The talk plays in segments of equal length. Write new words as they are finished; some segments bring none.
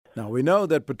Now, we know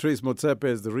that Patrice Motsepe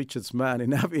is the richest man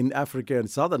in Africa and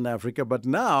Southern Africa, but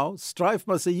now Strive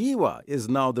Masiyiwa is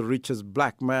now the richest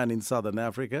black man in Southern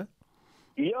Africa.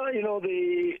 Yeah,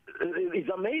 it's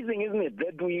amazing, isn't it,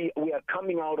 that we are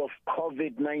coming out of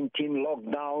COVID-19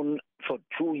 lockdown for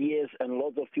 2 years and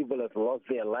lots of people have lost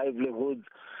their livelihoods.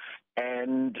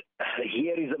 And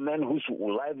here is a man whose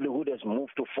livelihood has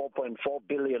moved to $4.4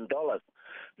 billion.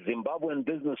 Zimbabwean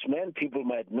businessman, people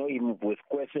might know him with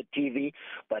Kwese TV,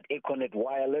 but Econet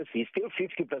Wireless, he's still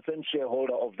 50%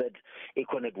 shareholder of that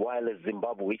Econet Wireless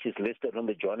Zimbabwe, which is listed on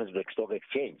the Johannesburg Stock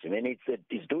Exchange. I mean,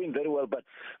 it's doing very well, but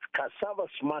Cassava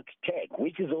Smart Tech,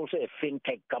 which is also a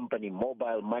fintech company,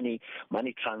 mobile money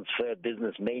transfer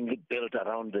business, mainly built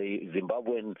around the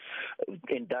Zimbabwean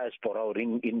in diaspora or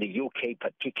in the UK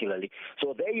particularly.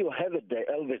 So there you have it there,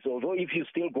 Elvis. Although if you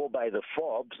still go by the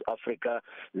Forbes Africa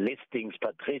listings,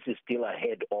 Patrice is still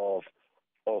ahead of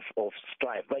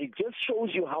Strive. But it just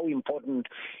shows you how important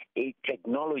a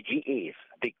technology is,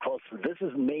 because this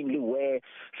is mainly where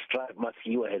Strive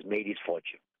Masiyiwa has made his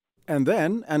fortune. And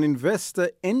then an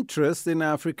investor interest in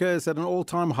Africa is at an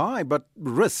all-time high, but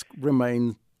risk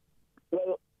remains.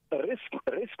 Well,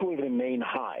 risk will remain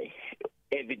high.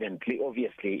 Evidently,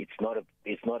 obviously, it's not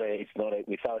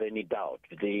without any doubt.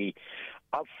 The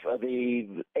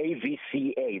AVCA,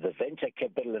 the Venture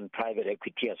Capital and Private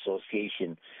Equity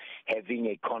Association, having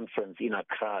a conference in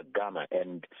Accra, Ghana,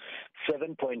 and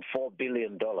 $7.4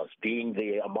 billion being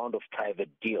the amount of private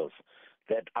deals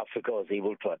that Africa was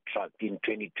able to attract in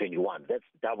 2021. That's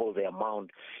double the amount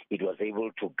it was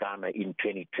able to garner in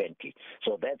 2020.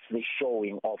 So that's the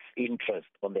showing of interest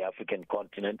on the African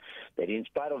continent, that in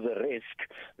spite of the risk,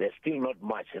 there's still not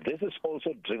much. This is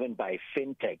also driven by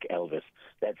fintech, Elvis.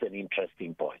 That's an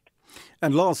interesting point.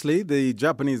 And lastly, the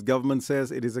Japanese government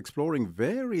says it is exploring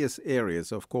various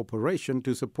areas of cooperation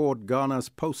to support Ghana's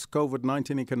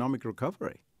post-COVID-19 economic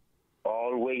recovery.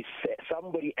 Always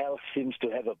somebody else seems to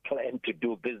have a plan to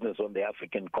do business on the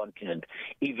African continent,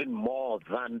 even more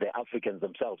than the Africans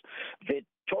themselves. The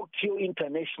Tokyo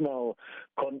International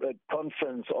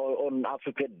Conference on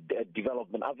African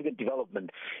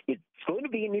development, it's going to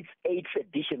be in its 8th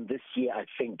edition this year, I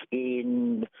think,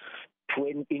 in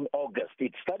August.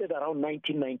 It started around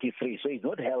 1993, so it's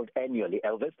not held annually,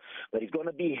 Elvis, but it's going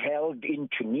to be held in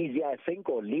Tunisia, I think,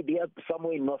 or Libya,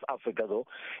 somewhere in North Africa, though.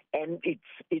 And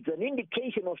it's an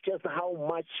indication of just how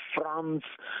much France,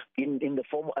 in the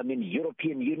form,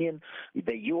 European Union,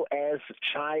 the US,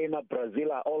 China,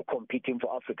 Brazil are all competing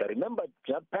for Africa. Remember,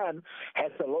 Japan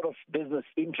has a lot of business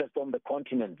interest on the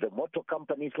continent. The motor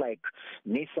companies like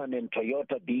Nissan and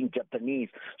Toyota being Japanese.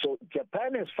 So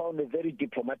Japan has found a very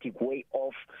diplomatic way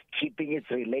of keeping its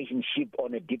relationship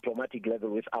on a diplomatic level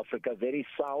with Africa very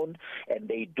sound, and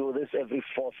they do this every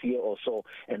 4th year or so,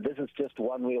 and this is just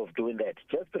one way of doing that.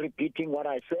 Just repeating what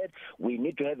I said, we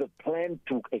need to have a plan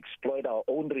to exploit our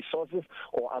own resources,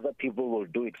 or other people will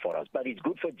do it for us. But it's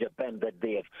good for Japan that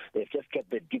they've just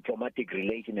kept the diplomatic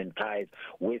relation and ties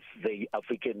with the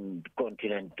African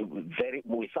continent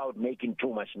without making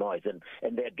too much noise, and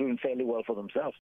they're doing fairly well for themselves.